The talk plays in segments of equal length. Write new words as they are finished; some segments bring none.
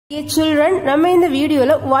Hey children, நம்ம இந்த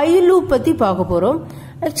வீடியோல while loop பத்தி பார்க்க போறோம்.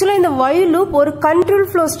 Actually இந்த while loop ஒரு control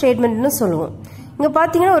flow statement னு சொல்லுவோம். இங்க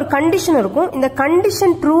பாத்தீங்கன்னா ஒரு கண்டிஷன் இருக்கும். இந்த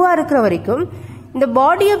கண்டிஷன் ட்ரூவா இருக்கிற வரைக்கும் இந்த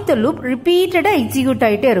body of the loop repeatedா execute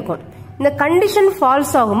ஆயிட்டே இருக்கும். இந்த கண்டிஷன்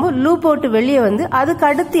ஃபால்ஸ் ஆகும்போது லூப் அவுட் வெளியே வந்து அதுக்கு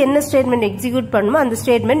அடுத்து என்ன ஸ்டேட்மெண்ட் எக்ஸிக்யூட் பண்ணுமோ அந்த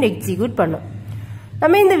ஸ்டேட்மெண்ட் எக்ஸிக்யூட் பண்ணும்.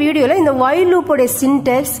 நம்ம இந்த வீடியோல இந்த while loop ஓட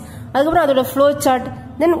சின்டாக்ஸ், அதுக்கப்புறம் அதோட flow chart,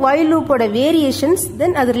 then while loop ஓட வேரியேஷன்ஸ்,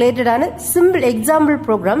 then அது ரிலேட்டடான சிம்பிள் எக்ஸாம்பிள்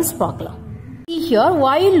ப்ரோக்ராம்ஸ் பார்க்கலாம். Here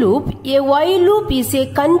while loop, a while loop is a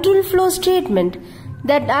control flow statement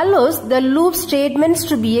that allows the loop statements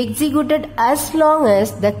to be executed as long as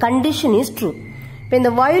the condition is true. இப்போ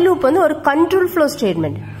இந்த while loop வந்து ஒரு control flow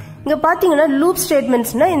statement. இங்க பாத்தீங்கன்னா loop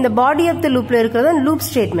statementsனா இந்த body of the loopல இருக்கிறது loop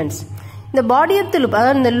statements. இந்த body of the loop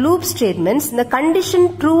அதாவது இந்த loop statements இந்த condition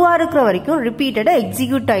ட்ரூவா இருக்கிற வரைக்கும் ரிப்பீட்டடா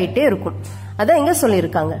எக்ஸிக்யூட் ஆயிட்டே இருக்கும். அதான் இங்க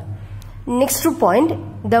சொல்லியிருக்காங்க. Next point,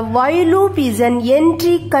 the while loop is an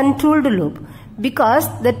entry controlled loop because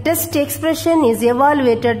the test expression is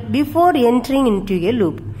evaluated before entering into a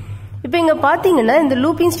loop. இப்போ இங்க பாத்தீங்கன்னா இந்த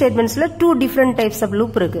looping statementsல two different types of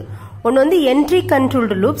loop இருக்கு. ஒன்னு வந்து entry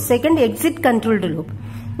controlled loop, second exit controlled loop.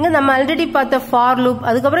 இங்க நம்ம already பார்த்த for loop,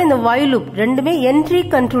 அதுக்கப்புறம் இந்த while loop ரெண்டுமே entry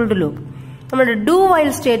controlled loop. நம்மளோட do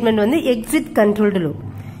while statement வந்து exit controlled loop.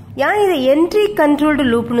 ஏன் இதை entry controlled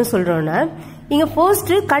loopனு சொல்றோம்னா இங்க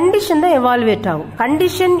ஃபர்ஸ்ட் கண்டிஷன் தான் எவாலுவேட் ஆகும்.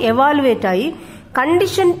 கண்டிஷன் எவாலுவேட் ஆகி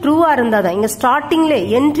கண்டிஷன் ட்ரூவா இருந்தாதான் இங்க ஸ்டார்டிங்ல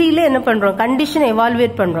என்ட்ரியில என்ன பண்றோம், கண்டிஷன்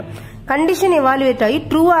எவாலுவேட் பண்றோம். கண்டிஷன் எவாலுவேட் ஆகி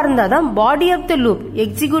ட்ரூவா இருந்தாதான் body of the loop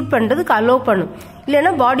execute பண்றதுக்கு அலோ பண்ணும்,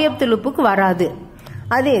 இல்லைன்னா பாடி ஆஃப் த லூப்புக்கு வராது.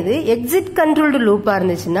 அதே இது எக்ஸிட் கண்ட்ரோல்டு லூப்பா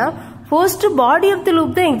இருந்துச்சுன்னா first body of the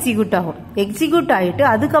loop தான் எக்ஸிக்யூட் ஆகும். எக்ஸிக்யூட் ஆயிட்டு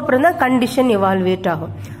அதுக்கப்புறம் தான் கண்டிஷன் எவாலுவேட்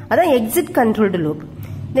ஆகும். அதான் எக்ஸிட் கண்ட்ரோல்டு லூப்.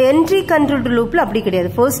 இந்த என்ட்ரி கண்ட்ரோல்டு லூப்ல அப்படி கிடையாது.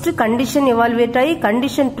 ஃபர்ஸ்ட் கண்டிஷன் எவாலுவேட் ஆகி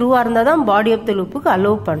கண்டிஷன் ட்ரூவா இருந்தா தான் பாடி ஆஃப் த லூப்புக்கு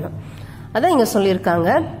அலோவ் பண்ணும். அதான் இங்க சொல்லியிருக்காங்க.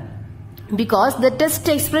 Because the test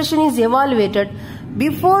expression is evaluated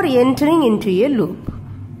before entering into a loop.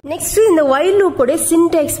 Next இந்த while loop ஓட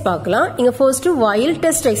சின்டாக்ஸ் பார்க்கலாம். இங்க first while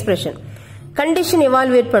test expression condition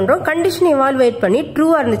evaluate பண்றோம். கண்டிஷன் எவாலுவேட் பண்ணி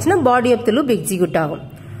ட்ரூவா இருந்துச்சுன்னா body of the loop execute ஆகும்.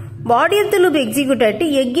 Body of the loop execute ஆயிட்டு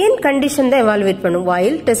again condition தான் எவாலுவேட் பண்ணும்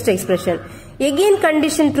while test expression. Again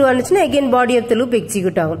condition true இருந்துச்சுன்னா again body of the loop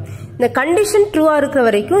execute ஆகும். இந்த கண்டிஷன் ட்ரூவா இருக்கிற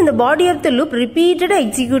வரைக்கும் இந்த பாடி ஆஃப் த லூப் ரிப்பீட்டடா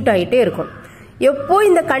எக்ஸிக்யூட் ஆகிட்டே இருக்கும். எப்போ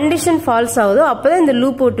இந்த கண்டிஷன் ஃபால்ஸ் ஆகுதோ அப்பதான் இந்த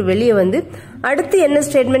லூப் போட்டு வெளியே வந்து அடுத்து என்ன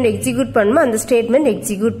ஸ்டேட்மெண்ட் எக்ஸிக்யூட் பண்ணுமோ அந்த ஸ்டேட்மெண்ட்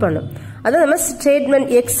எக்ஸிக்யூட் பண்ணும். அதான் நம்ம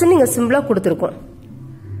ஸ்டேட்மெண்ட் எக்ஸ்ன்னு இங்க சிம்பிளா கொடுத்துருக்கோம்.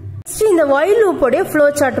 இந்த while loop உடைய flow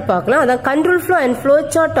chart பார்க்கலாம். அதான் control flow and flow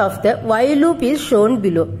chart of the while loop is shown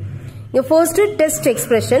below. இங்க first test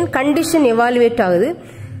expression condition evaluate ஆகுது.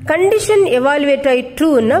 condition evaluate ஆகி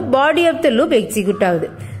ட்ரூன்னா body of the loop execute ஆகுது.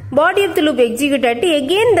 body of the loop execute ஆகிட்டு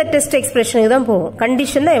again the test expression தான் போகும்.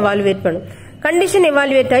 condition தான் evaluate பண்ணும். condition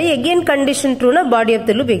evaluate ஆகி again condition ட்ரூனா body of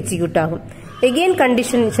the loop execute ஆகும். again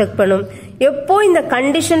condition செக் பண்ணும். எப்போ இந்த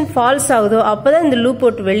கண்டிஷன் ஃபால்ஸ் ஆகுதோ அப்பதான் இந்த லூப்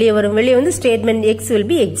போட்டு வெளியே வரும். வெளியே வந்து statement X will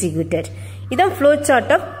be executed. இதான் flow chart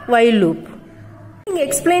of while loop. இங்க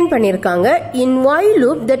எக்ஸ்பிளைன் பண்ணிருக்காங்க. in while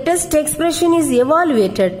loop the test expression is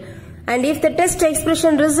evaluated and if the test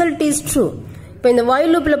expression result is true. இப்போ இந்த while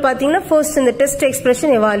loopல பாத்தீங்கன்னா first இந்த test expression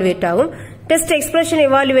evaluate ஆகும். test expression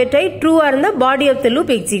evaluate ஆகி ட்ரூவா இருந்தா body of the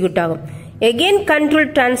loop execute ஆகும். again control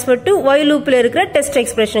transfer to while loopல இருக்கிற test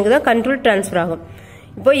expressionக்கு தான் control transfer ஆகும்.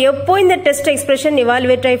 இப்போ எப்போ இந்த டெஸ்ட் எக்ஸ்பிரஷன்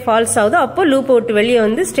evaluate ஆகி ஃபால்ஸ் ஆகுதோ அப்போ லூப் விட்டு வெளியே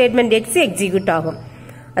வந்து ஸ்டேட்மெண்ட் எக்ஸ் எக்ஸிக்யூட் ஆகும்.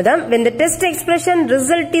 அதான் when the test expression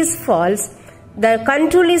result is false, the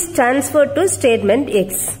control is transferred to statement x.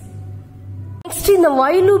 Next இந்த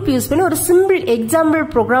while loop யூஸ் பண்ணி ஒரு சிம்பிள் எக்ஸாம்பிள்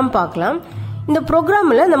ப்ரோக்ராம் பார்க்கலாம். இந்த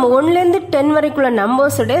ப்ரோக்ராம்ல நம்ம 1ல இருந்து 10 வரைக்குள்ள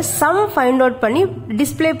நம்பர்ஸோட சம் ஃபைண்ட் அவுட் பண்ணி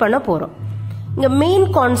டிஸ்ப்ளே பண்ண போறோம். இங்க மெயின்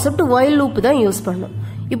கான்செப்ட் while loop தான் யூஸ் பண்ணோம்.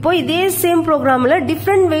 இப்போ இதே சேம் ப்ரோக்ராம்ல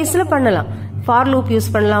டிஃப்ரெண்ட் வேஸ்ல பண்ணலாம். for loop யூஸ்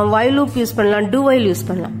பண்ணலாம், while loop யூஸ் பண்ணலாம், do while யூஸ்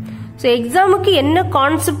பண்ணலாம். சோ எக்ஸாமுக்கு என்ன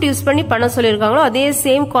கான்செப்ட் யூஸ் பண்ணி பண்ண சொல்லிருக்காங்களோ அதே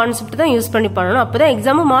சேம் கான்செப்ட் தான் யூஸ் பண்ணி பண்ணணும். அப்பதான்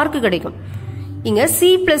எக்ஸாம் மார்க் கிடைக்கும். இங்க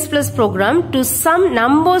C++ program to sum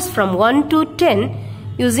numbers from 1 to 10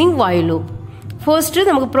 using while loop. First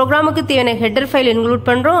நமக்கு ப்ரோக்ராமுக்கு தேவையான ஹெடர் ஃபைல் இன்க்ளூட்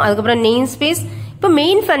பண்றோம். அதுக்கப்புறம் நேம் ஸ்பேஸ். இப்போ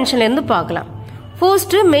மெயின் ஃபங்க்ஷன்ல இருந்து பார்க்கலாம்.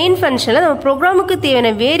 ஃபர்ஸ்ட் மெயின் ஃபங்க்ஷன்ல நம்ம ப்ரோக்ராமுக்கு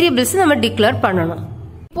தேவையான வேரியபிள்ஸ் நம்ம டிக்ளேர் பண்ணணும்.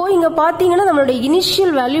 இப்போ இங்க பாத்தீங்கன்னா நம்மளோட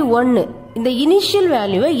இனிஷியல் வேல்யூ 1. இந்த இனிஷியல்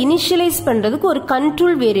வேல்யூவை இனிஷியலைஸ் பண்றதுக்கு ஒரு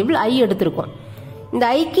கண்ட்ரோல் வேரியபிள் i எடுத்திருக்கோம். இந்த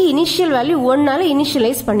iக்கு இனிஷியல் வேல்யூ 1னால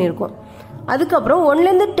இனிஷியலைஸ் பண்ணிருக்கோம். அதுக்கப்புறம் 1ல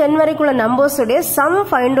இருந்து 10 வரைக்குள்ள நம்பர்ஸோட சம்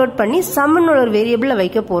ஃபைண்ட் அவுட் பண்ணி சம்னு ஒரு வேரியபிள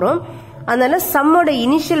வைக்க போறோம். அதனால சம்மோட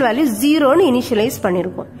இனிஷியல் வேல்யூ 0ன்னு இனிஷியலைஸ்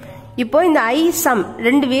பண்ணிருக்கோம். இப்போ இந்த i sum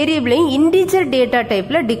ரெண்டு வேரியபிளையும் இன்டிஜர் டேட்டா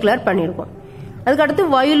டைப்ல டிக்ளேர் பண்ணிருக்கோம். அதுக்கு அடுத்து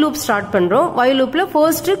while loop ஸ்டார்ட் பண்றோம். while loopல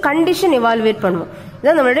first condition evaluate பண்ணுவோம்.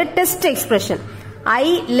 இதான் நம்மளுடைய test expression. I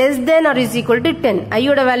less than or is equal to 10. I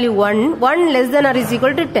யோட value 1, 1 less than or is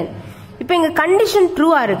equal to 10. இப்போ இங்க கண்டிஷன்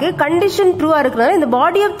ட்ரூவா இருக்கு. கண்டிஷன் ட்ரூவா இருக்கிறனால இந்த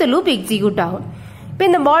body of the loop execute ஆகும். இப்போ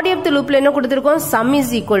இந்த பாடி ஆஃப் த லூப்ல என்ன கொடுத்திருக்கோம்? sum is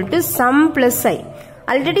equal to sum plus I.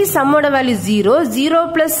 Already சம்மோட value 0, 0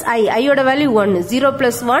 plus I, I யோட வேல்யூ 1, 0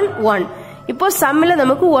 plus 1, 1. இப்போ சம்மில்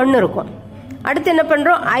நமக்கு 1 இருக்கும். அடுத்து என்ன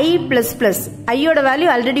பண்றோம்? I plus plus, I யோட வேல்யூ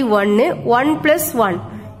ஆல்ரெடி 1, 1 plus 1.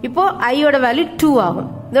 இப்போ I யோட வேல்யூ 2 ஆகும்.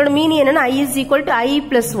 இதோட மீனிங் என்னன்னா I is equal to I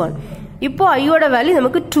plus 1. இப்போ I யோட வேல்யூ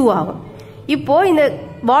நமக்கு 2 ஆகும். இப்போ இந்த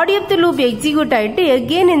body of the loop execute ஆயிட்டு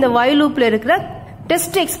எகெயின் இந்த while loopல இருக்கிற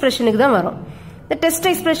டெஸ்ட் எக்ஸ்பிரஷனுக்கு தான் வரும். இந்த டெஸ்ட்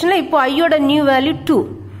எக்ஸ்பிரஷன்ல இப்போ I யோட நியூ வேல்யூ 2.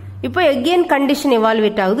 இப்போ எகெயின் கண்டிஷன்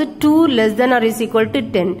எவாலுவேட் ஆகுது. 2 less than or is equal to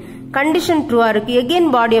 10. Condition ட்ரூவா இருக்கு. Again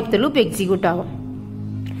body of the loop execute ஆகும்.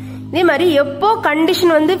 இதே மாதிரி எப்போ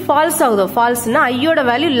கண்டிஷன் வந்து ஃபால்ஸ் ஆகுதோ, ஃபால்ஸ்னா ஐயோட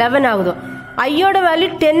வேல்யூ 11 ஆகுதோ, ஐயோட வேல்யூ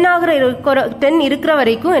 10 இருக்கிற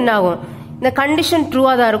வரைக்கும் என்ன ஆகும்? இந்த கண்டிஷன்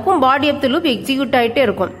ட்ரூவா தான் இருக்கும். Body of the loop execute ஆயிட்டே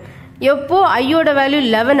இருக்கும். எப்போ ஐயோட வேல்யூ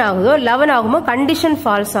 11 ஆகுதோ, 11 ஆகும்போது கண்டிஷன்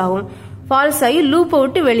ஃபால்ஸ் ஆகும். ஃபால்ஸ் ஆகி லூப்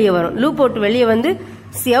விட்டு வெளியே வரும். லூப் விட்டு வெளியே வந்து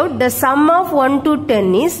see out the sum of 1 to 10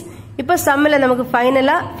 is, இப்போ சம்மில் நமக்கு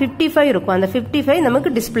ஃபைனலா 55 இருக்கும். அந்த 55 நமக்கு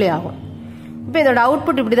டிஸ்பிளே ஆகும். இப்போ இதோட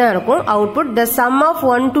அவுட்புட் இப்படி தான் இருக்கும். Output the sum of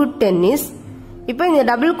 1 to 10 is, இப்போ இந்த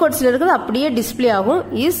டபுள் கோட்ஸ்ல இருக்கிறது அப்படியே டிஸ்பிளே ஆகும்.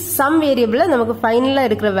 is சம் வேரியபிள்ல நமக்கு ஃபைனலா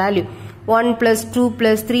இருக்கிற value 1 plus 2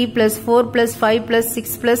 plus 3 plus 4 plus 5 plus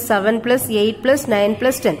 6 plus 7 plus 8 plus 9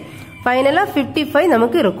 plus 10. ஃபைனலா 55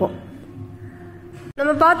 நமக்கு இருக்கும்.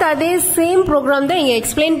 நம்ம பார்த்த அதே சேம் ப்ரோக்ராம் தான் இங்க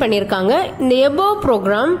எக்ஸ்பிளைன் பண்ணிருக்காங்க. இந்த above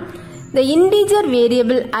program the integer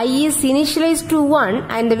variable I is initialized to 1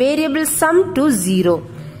 and the variable sum to 0.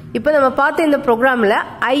 இப்போ நம்ம பார்த்த இந்த ப்ரோக்ராம்ல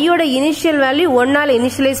I யோட இனிஷியல் வேல்யூ 1 ஆல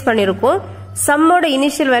இனிஷியலைஸ் பண்ணிருக்கோம். சம்மோட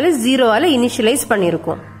இனிஷியல் வேல்யூ 0 ஆல இனிஷியலைஸ்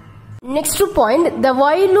பண்ணிருக்கோம். Next point, the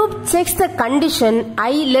while loop checks the condition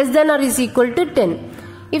I less than or is equal to 10.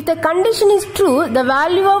 If the condition is true, the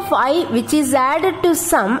value of I which is added to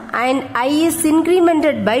sum and I is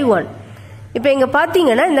incremented by 1. இப்போ இங்க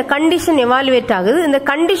பாத்தீங்கன்னா இந்த condition evaluate ஆகுது. இந்த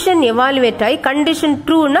condition evaluate ஆகி condition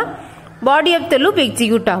ட்ரூனா body of the loop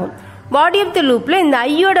execute ஆகும். Body of the லூப்ல இந்த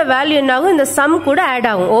ஐயோட வேல்யூ என்ன ஆகும்? இந்த சம் கூட ஆட்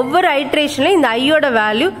ஆகும். ஒவ்வொரு ஐட்ரேஷன்ல இந்த ஐயோட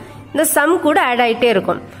வேல்யூ இந்த சம் கூட ஆட் ஆயிட்டே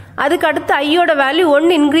இருக்கும். அதுக்கு அடுத்து ஐயோட வேல்யூ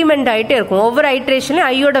 1 இன்க்ரிமெண்ட் ஆயிட்டே இருக்கும். ஒவ்வொரு ஐட்ரேஷன்லயும்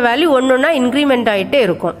ஐயோட வேல்யூ 1 இன்க்ரிமெண்ட் ஆயிட்டே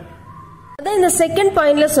இருக்கும். அதான் இந்த செகண்ட்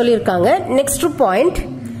பாயிண்ட்ல சொல்லிருக்காங்க. Next point,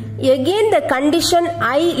 again the condition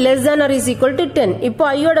I less than or is equal to 10. இப்போ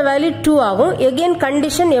ஐயோட வேல்யூ 2 ஆகும். again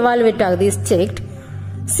கண்டிஷன் எவாலுவேட் ஆகுது, is checked.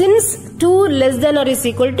 since 2 less than or is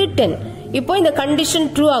equal to 10. இப்போ இந்த கண்டிஷன்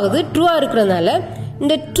ட்ரூ ஆகுது. ட்ரூவா இருக்கிறதுனால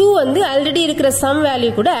இந்த 2 வந்து ஆல்ரெடி இருக்கிற சம்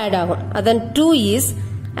வேல்யூ கூட ஆட் ஆகும். அதன் 2 is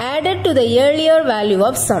added to the earlier value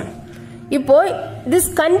of sum. இப்போ this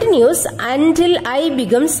continues until I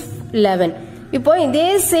becomes 11. இப்போ இதே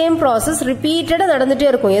சேம் ப்ராசஸ் ரிப்பீட்டடா நடந்துட்டே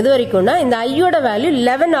இருக்கும். எது வரைக்கும்னா இந்த ஐயோட வேல்யூ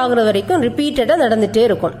 11 ஆகுற வரைக்கும் ரிப்பீட்டடா நடந்துட்டே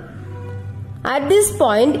இருக்கும். At this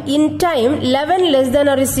point in time 11 less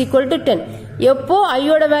than or is equal to 10. எப்போ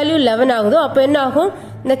ஐயோட வேல்யூ 11 ஆகுதோ அப்போ என்ன ஆகும்?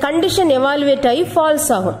 இந்த கண்டிஷன் எவாலுவேட் ஆகி ஃபால்ஸ்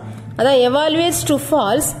ஆகும். அதான் evaluates to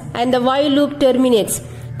falls and the while loop terminates.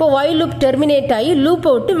 இப்போ while loop terminate ஆகி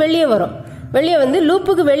லூப் விட்டு வெளியே வரும். வெளியே வந்து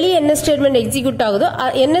லூப்புக்கு வெளியே என்ன ஸ்டேட்மெண்ட் எக்ஸிக்யூட் ஆகுதோ,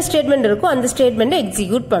 என்ன ஸ்டேட்மெண்ட் இருக்கோ அந்த ஸ்டேட்மெண்ட்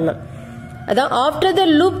எக்ஸிக்யூட் பண்ணும். அதான் after the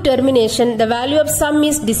loop termination the value of some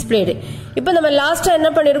is displayed. இப்போ நம்ம லாஸ்டா என்ன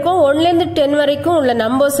பண்ணிருக்கோம்? 1ல இருந்து 10 வரைக்கும் உள்ள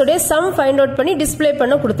நம்பர்ஸோட சம் ஃபைண்ட் அவுட் பண்ணி டிஸ்பிளே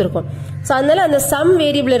பண்ண கொடுத்திருக்கோம். சோ அதனால அந்த சம்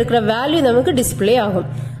வேரியபிள் இருக்கிற வேல்யூ நமக்கு டிஸ்பிளே ஆகும்.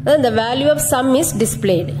 அதான் the value of sum is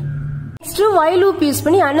displayed. Next while loop use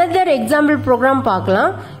பண்ணி another example ப்ரோக்ராம்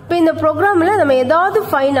பார்க்கலாம். இப்போ இந்த ப்ரோக்ராம்ல நம்ம ஏதாவது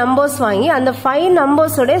 5 நம்பர்ஸ் வாங்கி அந்த 5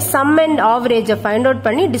 நம்பர்ஸோட சம் அண்ட் ஆவரேஜை ஃபைண்ட் அவுட்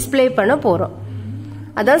பண்ணி டிஸ்பிளே பண்ண போறோம்.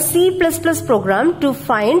 அதான் C++ program to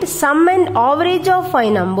find sum and average of 5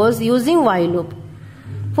 numbers using while loop.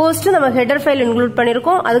 First நம்ம header file include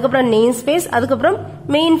பண்ணிருக்கோம். அதுக்கப்புறம் namespace, அதுக்கப்புறம்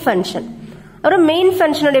main function. அப்புறம் main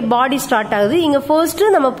function உடைய body start ஆகுது. இங்க first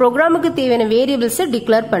நம்ம ப்ரோக்ராமுக்கு தேவையான variables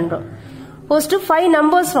டிக்ளேர் பண்றோம். First 5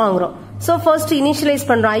 numbers வாங்குறோம். So first initialize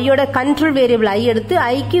பண்றோம். ஐயோட control variable I எடுத்து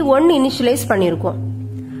ஐக்கு 1 initialize பண்ணிருக்கோம்.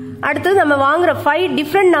 அடுத்து நம்ம வாங்குற 5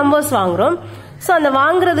 different numbers வாங்குறோம். சோ அந்த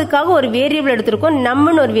வாங்குறதுக்காக ஒரு வேரியபிள் எடுத்திருக்கோம்.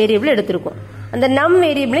 நம்னு ஒரு வேரியபிள் எடுத்திருக்கோம். அந்த நம்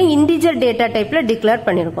வேரியபிளை இன்டிஜர் டேட்டா டைப்ல டிக்ளேர்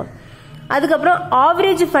பண்ணிருக்கோம். அதுக்கப்புறம்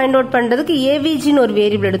ஆவரேஜ் ஃபைண்ட் அவுட் பண்றதுக்கு ஏவிஜின்னு ஒரு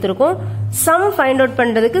வேரியபிள் எடுத்திருக்கோம். சம் ஃபைண்ட் அவுட்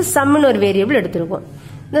பண்றதுக்கு சம்னு ஒரு வேரியபிள் எடுத்திருக்கோம்.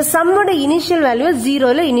 இந்த சம்மோட இனிஷியல் வேல்யூ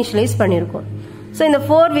 0ல இனிஷியலைஸ் பண்ணிருக்கோம். சோ இந்த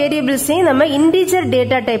 4 வேரியபிள்ஸையும் நம்ம இன்டிஜர்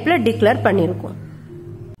டேட்டா டைப்ல டிக்ளேர் பண்ணிருக்கோம்.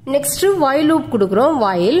 நெக்ஸ்ட் while loop கொடுக்கிறோம்.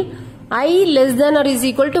 while I less than or is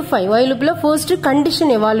equal to 5. while loopல first condition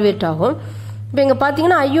evaluate ஆகும். இப்போ இங்க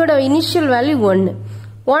பாத்தீங்கன்னா ஐயோட initial value 1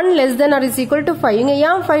 1 less than or is equal to 5. இங்க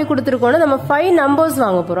ஏன் 5 கொடுத்திருக்கோம்னா நம்ம 5 நம்பர்ஸ்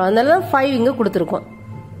வாங்க போறோம், அதனால தான் 5 இங்க கொடுத்திருக்கோம்.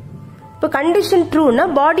 இப்போ condition ட்ரூனா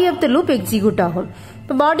body of the loop execute ஆகும்.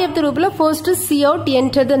 இப்போ body of the லூப்ல first see out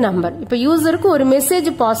enter the number. இப்போ யூசருக்கு ஒரு மெசேஜ்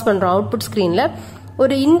பாஸ் பண்றோம், அவுட்புட் ஸ்கிரீன்ல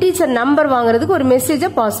ஒரு இன்டிஜர் நம்பர் வாங்குறதுக்கு ஒரு மெசேஜை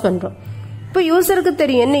பாஸ் பண்றோம். இப்போ யூசருக்கு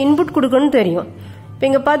தெரியும் என்ன இன்புட் கொடுக்கணும்னு தெரியும். இப்போ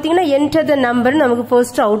இங்க பாத்தீங்கன்னா enter the number நமக்கு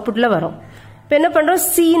ஃபர்ஸ்ட் அவுட்புட்ல வரும். இப்போ என்ன பண்றோம்,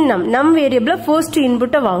 c நம் வேரியபிள்ல ஃபர்ஸ்ட்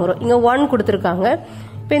இன்புட்டை வாங்குறோம். இங்க 1 கொடுத்திருக்காங்க.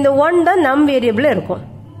 இப்போ இந்த 1 தான் நம் வேரியபிள்ல இருக்கும்.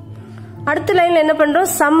 அடுத்த லைன்ல என்ன பண்றோம்,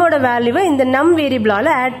 சம்மோட வேல்யூவை இந்த நம் வேரியபிளால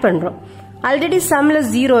ஆட் பண்றோம். ஆல்ரெடி சம்ல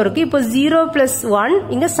 0 இருக்கு, இப்போ 0 plus 1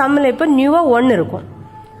 இங்க சம்ல இப்போ நியூவா 1 இருக்கும்.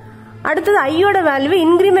 அடுத்தது ஐயோட வேல்யூவை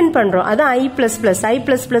இன்கிரிமெண்ட் பண்றோம், அதான் i plus plus i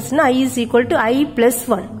plus plusனா i is equal to i plus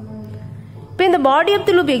 1. இப்போ இந்த body of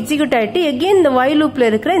the loop execute ஆயிட்டு எகைன் இந்த while லூப்ல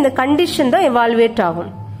இருக்கிற இந்த கண்டிஷன் தான் எவாலுவேட்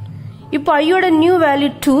ஆகும். இப்போ ஐயோட new value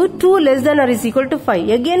 2 less than or is equal to 5.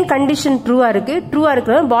 Again condition ட்ரூவா இருக்கு, ட்ரூவா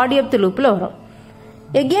இருக்கிற பாடி ஆஃப் தி லூப்ல வரும்.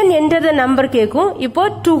 எகைன் என்டர் த நம்பர் கேட்கும், இப்போ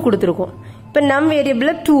 2 கொடுத்துருக்கும். இப்போ நம்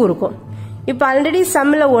வேரியபிள்ல 2 இருக்கும். இப்போ ஆல்ரெடி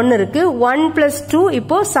சம்ல 1 இருக்கு, 1 plus 2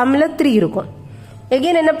 இப்போ சம்ல 3 இருக்கும்.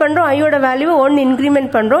 எகைன் என்ன பண்றோம், ஐயோட வேல்யூ 1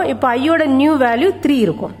 இன்கிரிமெண்ட் பண்றோம். இப்போ ஐயோட நியூ வேல்யூ 3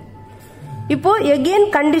 இருக்கும். இப்போ எகைன்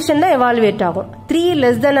கண்டிஷன் தான் எவாலுவேட் ஆகும், 3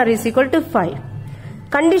 less than or is equal to 5.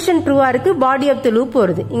 Condition ட்ரூவா இருக்கு, பாடி ஆஃப் தி லூப்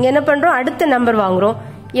வருது. இங்க என்ன பண்றோம், அடுத்த நம்பர் வாங்குறோம்,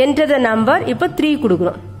 என்டர் த நம்பர், இப்போ 3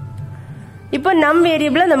 கொடுக்குறோம். இப்போ நம்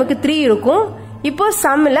வேரியபிள்ல நமக்கு 3 இருக்கும். இப்போ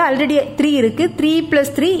சம்ல ஆல்ரெடி 3 இருக்கு, 3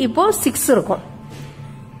 plus 3 இப்போ 6 இருக்கும்.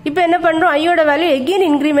 இப்போ என்ன பண்றோம், ஐயோட வேல்யூ எகைன்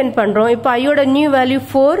இன்கிரிமெண்ட் பண்றோம். இப்போ ஐயோட நியூ வேல்யூ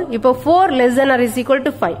 4, இப்போ 4 less than or is equal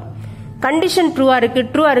to 5. Condition ட்ரூவா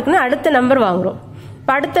இருக்குன்னு அடுத்த நம்பர் வாங்குறோம்.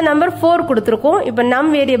 இப்போ அடுத்த நம்பர் 4 கொடுத்துருக்கோம். இப்போ நம்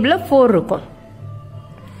வேரியபிள்ல 4 இருக்கும்.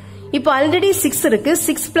 இப்போ ஆல்ரெடி 6 இருக்கு,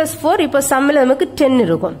 6 plus 4 இப்போ சம்ல நமக்கு 10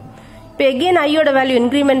 இருக்கும். இப்போ எகைன் ஐயோட வேல்யூ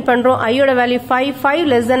இன்கிரிமெண்ட் பண்றோம், ஐயோட value 5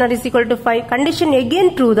 less than or is equal to 5. Condition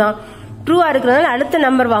again true தான், ட்ரூவா இருக்கிறதுனால அடுத்த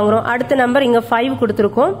நம்பர் வாங்குறோம். அடுத்த நம்பர் இங்க 5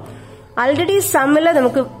 கொடுத்துருக்கோம். ஆல்ரெடி சம்ல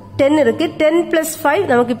நமக்கு 10 இருக்கு, 10 plus 5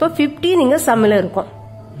 நமக்கு இப்போ 15 இங்க சம்ல இருக்கும்.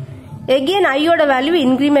 எகைன் ஐயோட வேல்யூ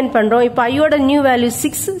இன்கிரிமெண்ட் பண்றோம். இப்போ ஐயோட new value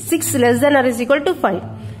 6 less than or is equal to 5.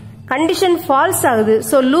 Condition falls ஆகுது,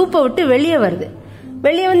 சோ லூப்பை விட்டு வெளியே வருது.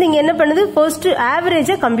 வெளியே வந்து இங்க என்ன பண்ணுது, ஃபர்ஸ்ட்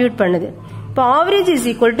ஆவரேஜை கம்ப்யூட் பண்ணுது. இப்போ average is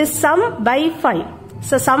equal to some by 5.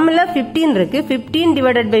 So சம்ல 15 இருக்கு, 15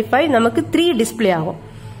 divided by 5 நமக்கு 3 டிஸ்பிளே ஆகும்.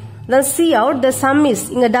 then see out the sum is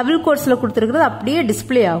இங்க டபுள் கோட்ஸ்ல கொடுத்திருக்கிறது அப்படியே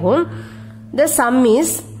டிஸ்ப்ளே ஆகும். the sum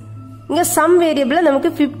is இங்க sum வேரியபிள்ல நமக்கு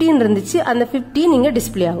 15 இருந்துச்சு, அந்த 15 இங்க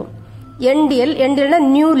டிஸ்ப்ளே ஆகும். ndlனா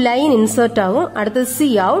நியூ லைன் இன்சர்ட் ஆகும். அடுத்து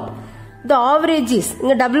see out the average is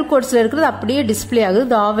இங்க டபுள் கோட்ஸ்ல இருக்கிறது அப்படியே டிஸ்ப்ளே ஆகுது.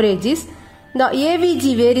 the average is இந்த avg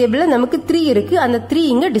வேரியபிள்ல நமக்கு 3 இருக்கு, அந்த 3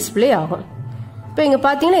 இங்க டிஸ்ப்ளே ஆகும். இப்போ இங்க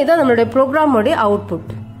பாத்தீங்கன்னா இதான் நம்மளுடைய ப்ரோக்ராமோட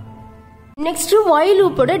output. Next while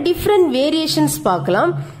லூப்போட different variations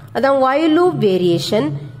பார்க்கலாம். அதான் while loop variation.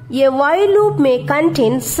 A while loop may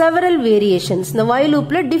contain several variations. இந்த while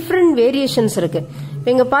loopல different variations இருக்கு.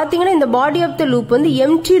 இங்க பாத்தீங்கன்னா இந்த body of the loop வந்து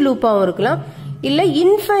empty loopஆவும் இருக்கலாம், இல்ல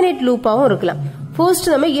infinite loopஆவும் இருக்கலாம். First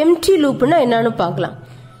நம்ம empty loopனா என்னன்னு பார்க்கலாம்.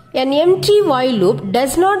 An empty while loop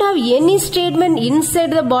does not have any statement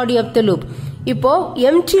inside the body of the loop. இப்போ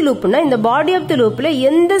empty loopனா இந்த body of the loopல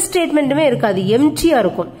எந்த ஸ்டேட்மெண்ட்டுமே இருக்காது, emptyயா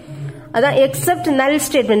இருக்கும். அதான் எக்ஸப்ட் நல்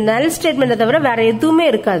ஸ்டேட்மெண்ட், நல் ஸ்டேட்மெண்ட் தவிர வேற எதுவுமே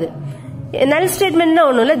இருக்காது. நல் ஸ்டேட்மெண்ட்னா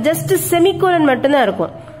ஒண்ணும் இல்ல, ஜஸ்ட் செமிகோலன் மட்டும் தான்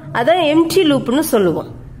இருக்கும். அதான் எம்டி லூப்னு சொல்லுவோம்.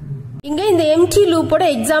 இங்க இந்த எம்டி லூப்போட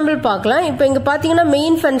எக்ஸாம்பிள் பார்க்கலாம். இப்போ இங்க பாத்தீங்கன்னா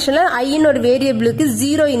மெயின் ஃபங்க்ஷன்ல ஐன்னு ஒரு வேரியபிளுக்கு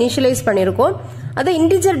 0 இனிஷியலைஸ் பண்ணிருக்கோம், அதை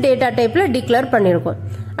இன்டிஜர் டேட்டா டைப்ல டிக்ளேர் பண்ணிருக்கோம்.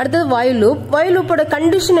 அடுத்தது while loop. while loopோட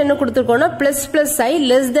கண்டிஷன் என்ன கொடுத்திருக்கோம்னா ++i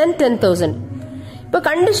less than 10,000. இப்போ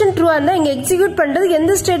கண்டிஷன் ட்ரூவா இருந்தா இங்க எக்ஸிக்யூட் பண்றது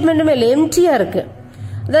எந்த ஸ்டேட்மெண்ட்டுமே இல்ல, எம்டியா இருக்கு.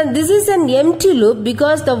 Then this is an empty loop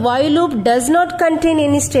because the while loop does not contain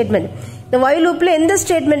any statement. இந்த while loopல எந்த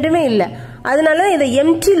ஸ்டேட்மெண்ட்டுமே இல்ல, அதனால இதை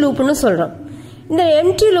empty loopனு சொல்றோம். இந்த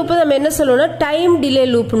empty loop நம்ம என்ன சொல்லுவோம்னா டைம் டிலே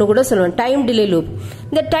லூப்னு கூட சொல்லுவோம். Time delay loop.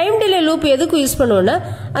 இந்த டைம் டிலே லூப் எதுக்கு யூஸ் பண்ணுவோம்னா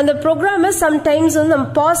அந்த ப்ரோக்ராமை சம்டைம்ஸ் வந்து நம்ம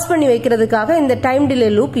பாஸ் பண்ணி வைக்கிறதுக்காக இந்த டைம் டிலே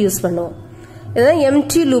லூப் யூஸ் பண்ணுவோம். இதுதான்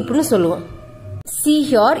empty loopனு சொல்லுவோம். See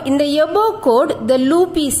here in the above code the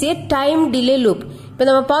loop is a time delay loop. இப்போ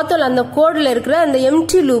நம்ம பார்த்தோம் அந்த கோட்ல இருக்கிற அந்த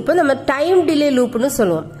எம்டி லூப்பை நம்ம டைம் டிலே லூப்னு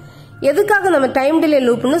சொல்லுவோம். எதுக்காக நம்ம டைம் டிலே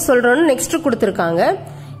லூப்னு சொல்றோம்னு நெக்ஸ்ட் கொடுத்திருக்காங்க.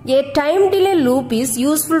 A time delay loop is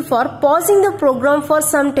useful for pausing the program for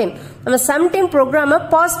some time. நம்ம some time program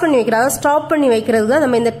பாஸ் பண்ணி வைக்கிறது, ஸ்டாப் பண்ணி வைக்கிறதுக்கு தான்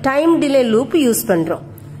நம்ம இந்த டைம் டிலே லூப் யூஸ் பண்றோம்.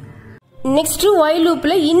 நெக்ஸ்ட் while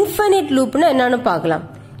loopல infinite loopனா என்னன்னு பார்க்கலாம்.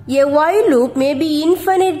 A while loop may be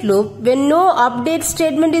infinite loop when no update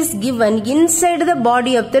statement is given inside the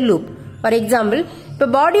body of the loop. For example, இப்போ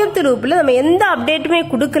பாடி ஆஃப் த லூப்ல நம்ம எந்த அப்டேட்டுமே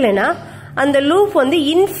கொடுக்கலனா அந்த loop வந்து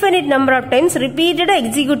infinite number of times ரிப்பீட்டடா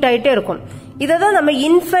execute ஆயிட்டே இருக்கும். இததான் நம்ம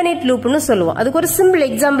இன்ஃபினிட் லூப்னு சொல்லுவோம். அதுக்கு ஒரு சிம்பிள்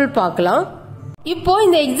எக்ஸாம்பிள் பார்க்கலாம். இப்போ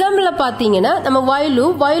இந்த எக்ஸாம்பிள்ல பாத்தீங்கன்னா நம்ம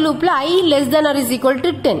while loopல I less than or is equal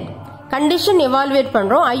to 10 condition evaluate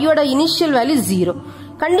பண்றோம். ஐயோட இனிஷியல் வேல்யூ 0.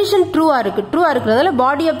 கண்டிஷன் ட்ரூவா இருக்கிறதால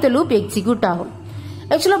body of the loop execute ஆகும்.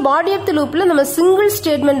 ஆக்சுவலா பாடி ஆஃப் த லூப்ல நம்ம சிங்கிள்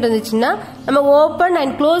ஸ்டேட்மெண்ட் இருந்துச்சுன்னா நம்ம open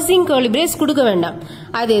and closing curly brace கொடுக்க வேண்டாம்.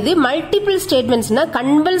 அதே இது மல்டிபிள் ஸ்டேட்மெண்ட்ஸ்னா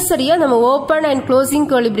கம்பல்சரியா நம்ம ஓபன் அண்ட் க்ளோசிங்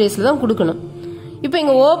கர்லி பிரேஸ்ல தான் கொடுக்கணும். இப்போ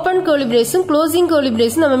இங்க ஓபன் கர்லி பிரேஸும் க்ளோசிங் கர்லி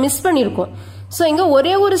பிரேஸும் நம்ம மிஸ் பண்ணிருக்கோம். சோ இங்க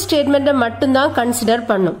ஒரே ஒரு ஸ்டேட்மெண்ட்டை மட்டும் தான் கன்சிடர்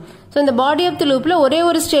பண்ணும். சோ இந்த பாடி ஆஃப் தி லூப்ல ஒரே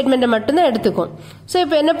ஒரு ஸ்டேட்மெண்ட்டை மட்டும் தான் எடுத்துக்கும். சோ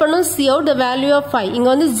இப்போ என்ன பண்ணும், see out the value of 5 இங்க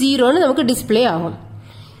வந்து 0ன்னு நமக்கு டிஸ்ப்ளே ஆகும்.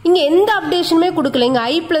 இங்க எந்த அப்டேஷனுமே கொடுக்கல. இங்க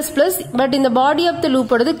I++, பட் இந்த பாடி ஆஃப் தி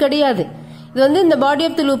லூப்போடது கிடையாது. இது வந்து இந்த பாடி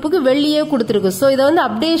ஆஃப் தி லூப்புக்கு வெளியே கொடுத்துருக்கு. சோ இதை வந்து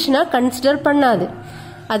அப்டேஷனா கன்சிடர் பண்ணாது.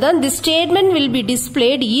 அதான் this statement will be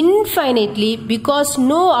displayed infinitely because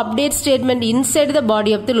no update statement inside the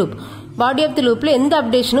body of the loop. Body of the லூப்ல எந்த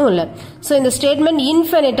அப்டேஷனும் இல்ல. சோ இந்த ஸ்டேட்மெண்ட்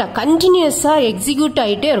இன்ஃபினிட்டா கண்டினியூஸா எக்ஸிக்யூட்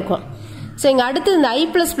ஆயிட்டே இருக்கும். சோ இங்க அடுத்து இந்த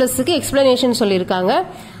I++க்கு எக்ஸ்பிளனேஷன் சொல்லிருக்காங்க.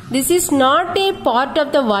 This is not a part of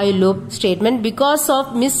the while loop statement because of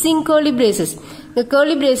missing curly braces. இந்த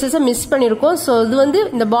curly braces மிஸ் பண்ணிருக்கோம். சோ இது வந்து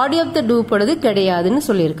இந்த பாடி ஆஃப் தி லூப்போடது கிடையாதுன்னு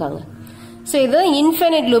சொல்லிருக்காங்க. சோ இது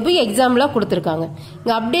இன்ஃபினிட் லூப்புக்கு எக்ஸாம்பிளா கொடுத்திருக்காங்க.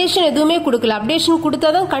 இங்க அப்டேஷன் எதுவுமே கொடுக்கல. அப்டேஷன்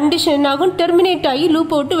கொடுத்தாதான் கண்டிஷன் என்ன ஆகும், டெர்மினேட் ஆகி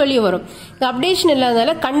லூப் விட்டு வெளியே வரும். இந்த அப்டேஷன்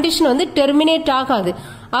இல்லாதனால கண்டிஷன் வந்து டெர்மினேட் ஆகாது.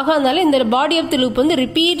 ஆகாதனால இந்த பாடி ஆஃப் தி லூப் வந்து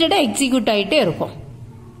ரிப்பீட்டடா எக்ஸிக்யூட் ஆயிட்டே இருக்கும்.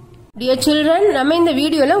 டியர் சில்ட்ரன், நம்ம இந்த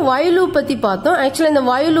வீடியோல while loop பத்தி பார்த்தோம். ஆக்சுவலா இந்த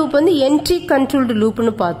while loop வந்து என்ட்ரி கண்ட்ரோல்டு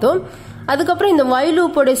லூப்னு பார்த்தோம். அதுக்கப்புறம் இந்த while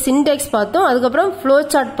loop ஓட சின்டாக்ஸ் பார்த்தோம். அதுக்கப்புறம் ஃப்ளோ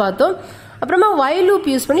சார்ட் பார்த்தோம். அப்புறமா while loop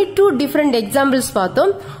யூஸ் பண்ணி 2 டிஃபரெண்ட் எக்ஸாம்பிள்ஸ்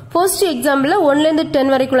பார்த்தோம். ஃபர்ஸ்ட் எக்ஸாம்பிள்ல 1ல இருந்து 10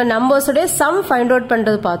 வரைக்குள்ள நம்பர்ஸோட சம் ஃபைண்ட் அவுட்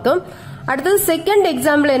பண்றது பார்த்தோம். அடுத்தது செகண்ட்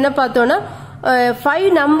எக்ஸாம்பிள் என்ன பார்த்தோம்னா 5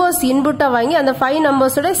 நம்பர்ஸ் இன்புட்டா வாங்கி அந்த 5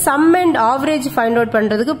 நம்பர்ஸோட some and average find out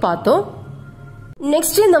பண்றதுக்கு பார்த்தோம்.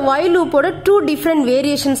 நெக்ஸ்ட் இந்த while loop ஓட 2 டிஃபரெண்ட்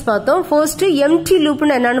வேரியேஷன்ஸ் பார்த்தோம். ஃபர்ஸ்ட் எம்டி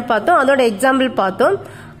லூப்னு என்னன்னு பார்த்தோம், அதோட எக்ஸாம்பிள் பார்த்தோம்.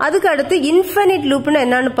 அதுக்கு அடுத்து இன்ஃபினிட் லூப்னு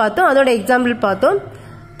என்னன்னு பார்த்தோம், அதோட எக்ஸாம்பிள் பார்த்தோம்.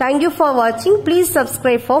 Thank you for watching. Please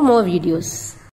subscribe for more videos.